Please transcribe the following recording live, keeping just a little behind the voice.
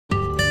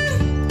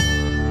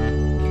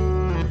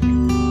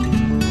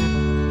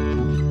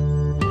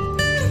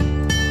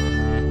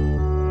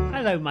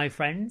Hello, my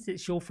friends.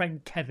 It's your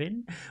friend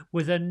Kevin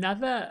with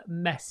another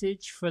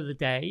message for the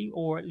day,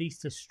 or at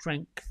least a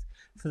strength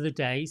for the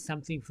day,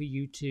 something for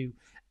you to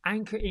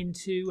anchor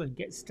into and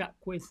get stuck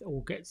with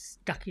or get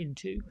stuck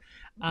into.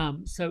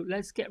 So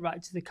let's get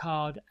right to the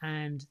card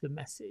and the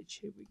message.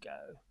 Here we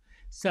go.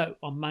 So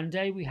on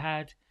Monday, we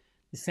had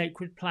the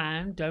sacred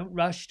plan. Don't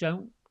rush,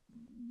 don't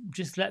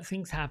just let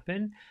things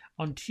happen.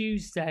 On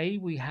Tuesday,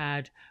 we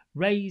had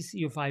raise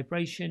your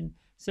vibration.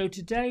 So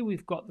today,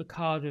 we've got the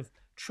card of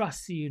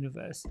trust the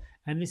universe.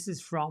 And this is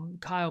from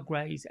Kyle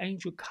Gray's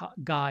Angel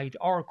Guide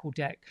Oracle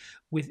deck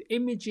with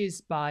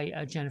images by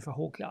Jennifer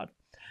Hawkyard.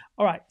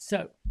 All right,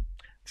 so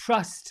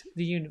trust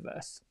the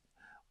universe.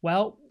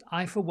 Well,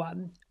 I, for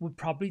one, would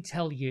probably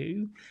tell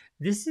you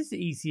this is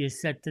easier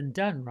said than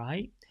done,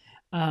 right?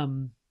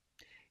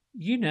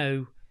 You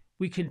know,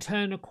 we can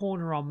turn a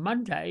corner on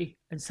Monday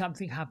and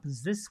something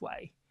happens this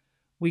way.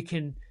 We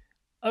can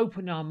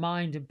open our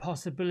mind and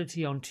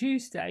possibility on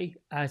Tuesday,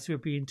 as we're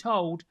being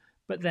told,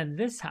 but then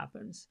this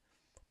happens.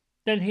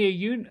 Then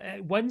here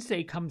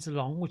Wednesday comes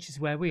along, which is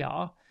where we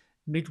are,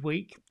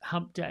 midweek,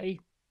 hump day,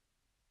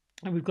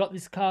 and we've got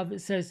this card that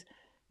says,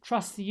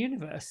 trust the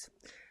universe.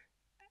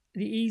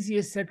 The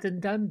easier said than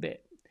done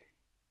bit.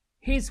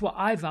 Here's what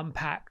I've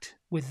unpacked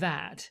with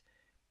that.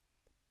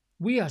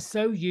 We are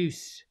so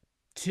used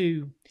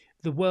to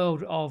the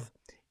world of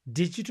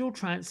digital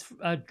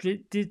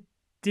transmission,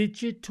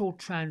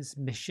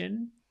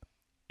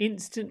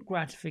 instant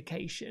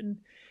gratification.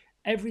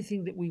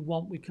 Everything that we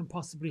want, we can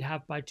possibly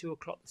have by 2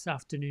 o'clock this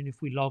afternoon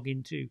if we log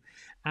into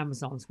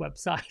Amazon's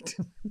website.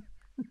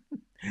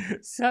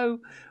 So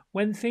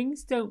when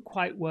things don't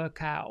quite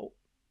work out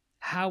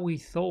how we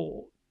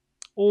thought,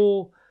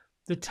 or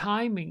the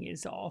timing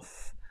is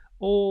off,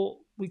 or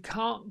we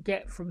can't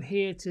get from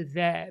here to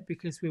there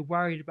because we're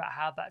worried about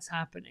how that's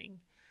happening,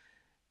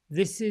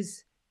 this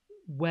is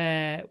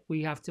where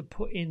we have to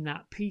put in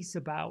that piece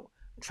about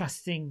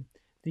trusting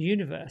the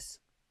universe.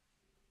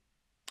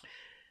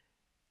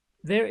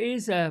 There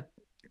is a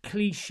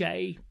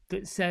cliche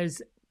that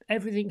says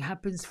everything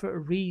happens for a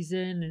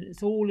reason and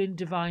it's all in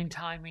divine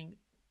timing.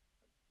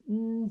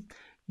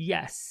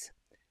 Yes,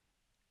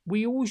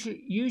 we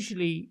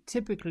usually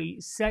typically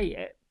say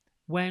it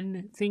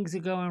when things are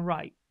going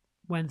right,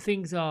 when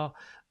things are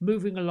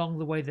moving along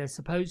the way they're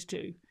supposed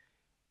to.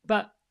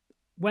 But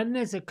when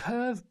there's a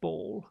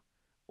curveball,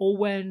 or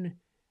when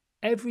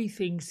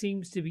everything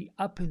seems to be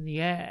up in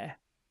the air,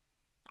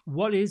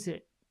 what is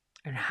it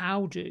and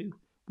how do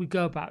we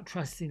go about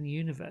trusting the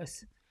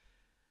universe?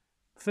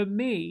 For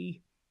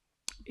me,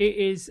 it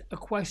is a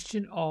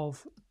question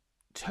of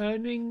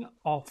turning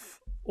off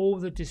all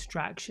the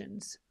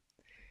distractions.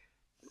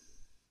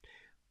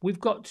 We've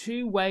got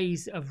two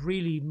ways of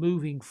really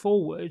moving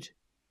forward.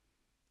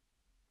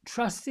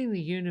 Trusting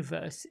the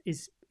universe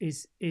is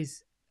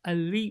a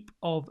leap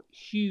of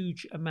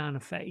huge amount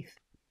of faith.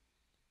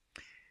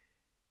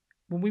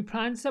 When we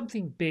plan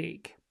something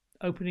big,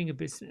 opening a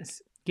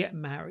business, getting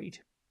married,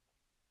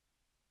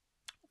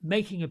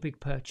 making a big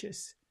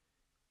purchase,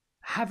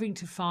 having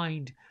to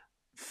find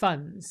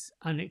funds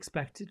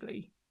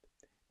unexpectedly,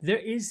 there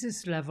is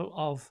this level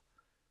of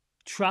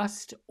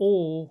trust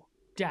or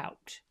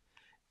doubt.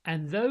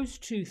 And those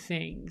two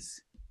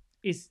things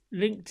is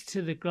linked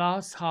to the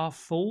glass half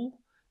full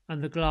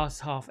and the glass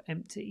half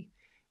empty,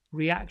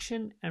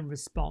 reaction and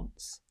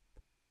response.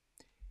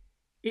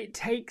 It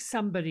takes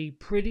somebody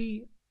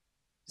pretty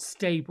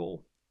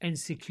stable and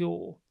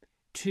secure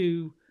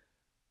to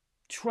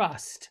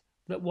trust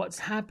that what's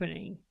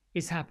happening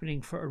is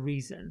happening for a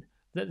reason,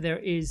 that there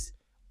is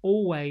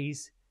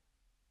always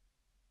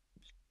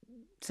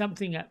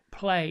something at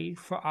play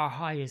for our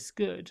highest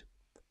good,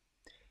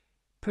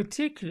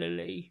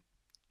 particularly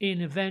in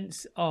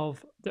events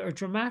that are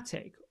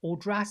dramatic or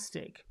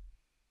drastic.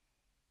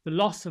 The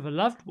loss of a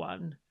loved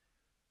one,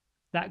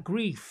 that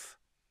grief.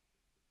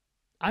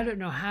 I don't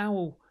know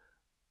how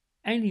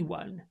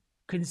anyone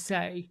can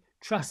say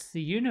trust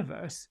the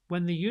universe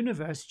when the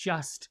universe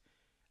just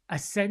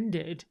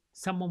ascended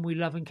someone we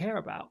love and care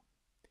about.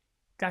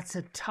 That's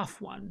a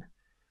tough one.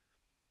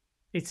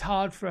 It's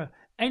hard for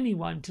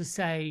anyone to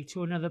say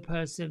to another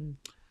person,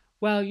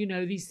 well, you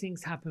know, these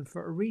things happen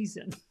for a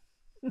reason.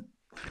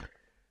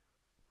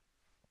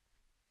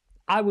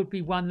 I would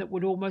be one that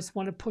would almost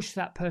want to push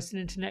that person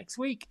into next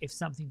week if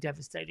something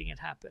devastating had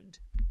happened.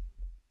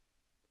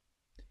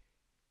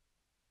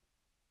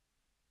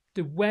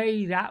 The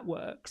way that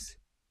works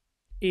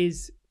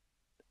is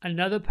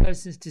another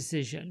person's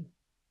decision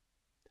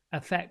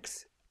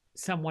affects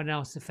someone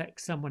else,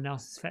 affects someone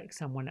else, affects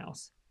someone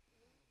else.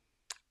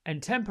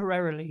 And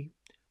temporarily,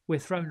 we're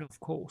thrown off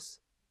course.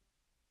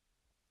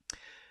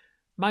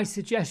 My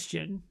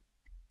suggestion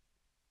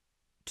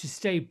to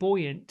stay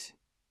buoyant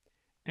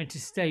and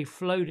to stay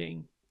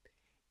floating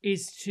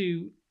is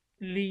to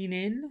lean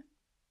in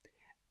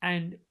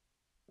and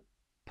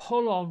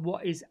pull on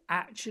what is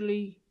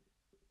actually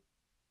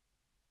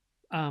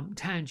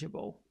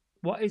tangible.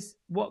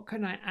 What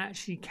can I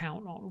actually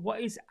count on?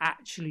 What is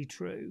actually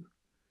true?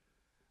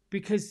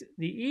 Because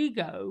the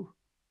ego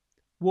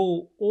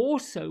will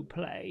also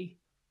play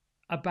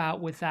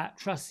about with that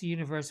trust the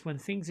universe when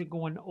things are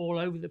going all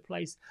over the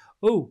place.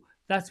 Oh,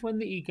 that's when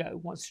the ego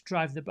wants to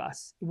drive the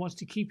bus. It wants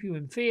to keep you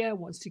in fear,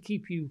 wants to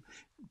keep you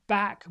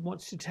back,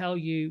 wants to tell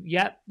you,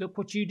 yep, look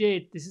what you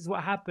did. This is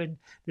what happened.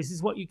 This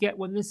is what you get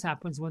when this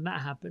happens, when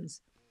that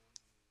happens.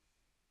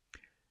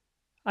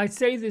 I'd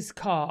say this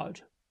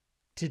card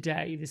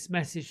today, this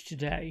message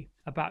today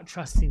about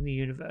trusting the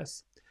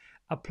universe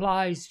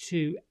applies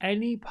to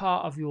any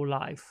part of your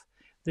life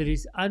that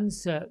is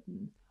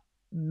uncertain,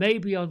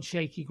 maybe on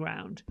shaky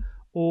ground,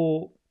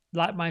 or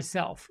like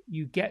myself,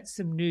 you get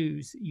some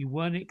news you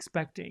weren't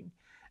expecting,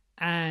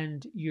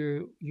 and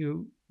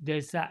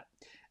there's that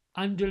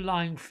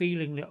underlying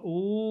feeling that,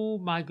 oh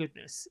my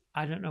goodness,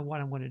 I don't know what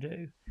I'm going to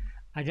do.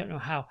 I don't know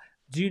how.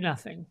 Do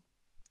nothing.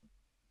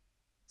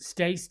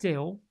 Stay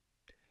still.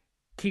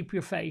 Keep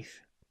your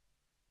faith.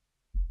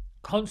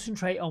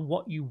 Concentrate on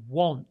what you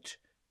want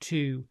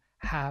to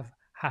have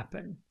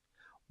happen.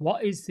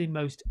 What is the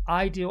most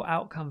ideal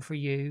outcome for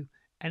you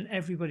and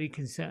everybody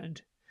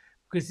concerned?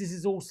 Because this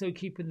is also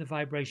keeping the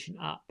vibration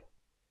up.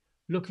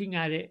 Looking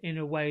at it in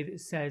a way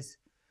that says,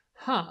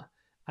 I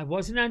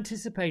wasn't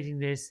anticipating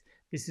this.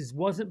 This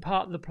wasn't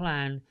part of the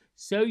plan.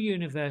 So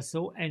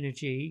universal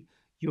energy,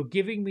 you're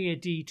giving me a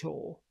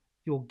detour.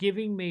 You're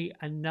giving me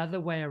another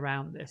way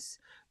around this.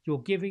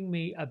 You're giving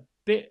me a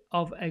bit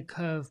of a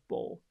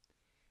curveball.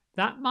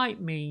 That might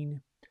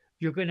mean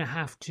you're going to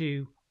have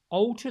to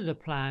alter the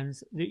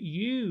plans that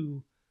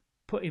you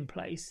put in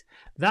place.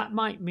 That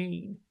might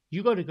mean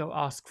you got to go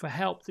ask for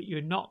help that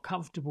you're not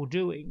comfortable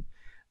doing.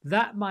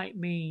 That might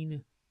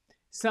mean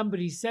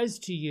somebody says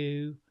to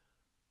you,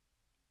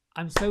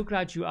 I'm so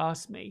glad you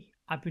asked me.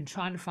 I've been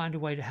trying to find a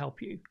way to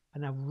help you,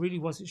 and I really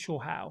wasn't sure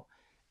how.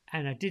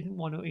 And I didn't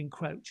want to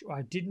encroach, or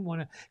I didn't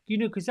want to,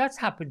 because that's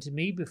happened to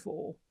me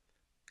before.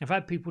 I've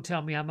had people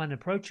tell me I'm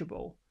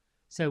unapproachable.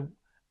 So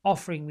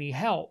offering me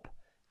help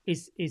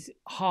is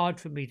hard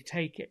for me to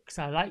take it, because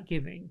I like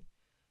giving,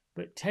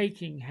 but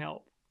taking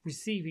help,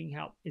 receiving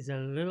help is a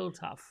little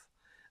tough.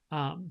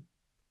 So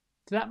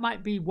that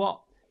might be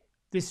what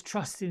this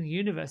trust in the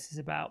universe is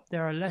about.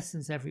 There are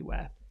lessons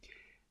everywhere.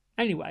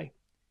 Anyway,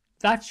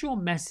 that's your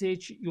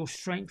message, your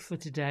strength for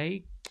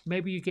today.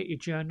 Maybe you get your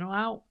journal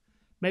out.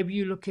 Maybe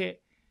you look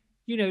at,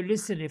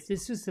 listen, if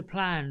this was the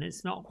plan,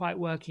 it's not quite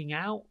working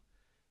out.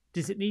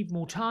 Does it need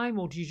more time,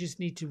 or do you just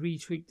need to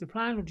retweak the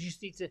plan, or do you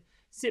just need to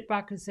sit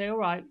back and say, all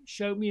right,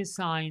 show me a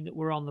sign that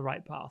we're on the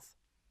right path?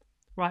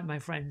 Right, my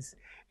friends.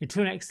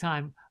 Until next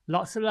time,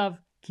 lots of love.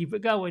 Keep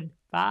it going.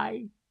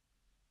 Bye.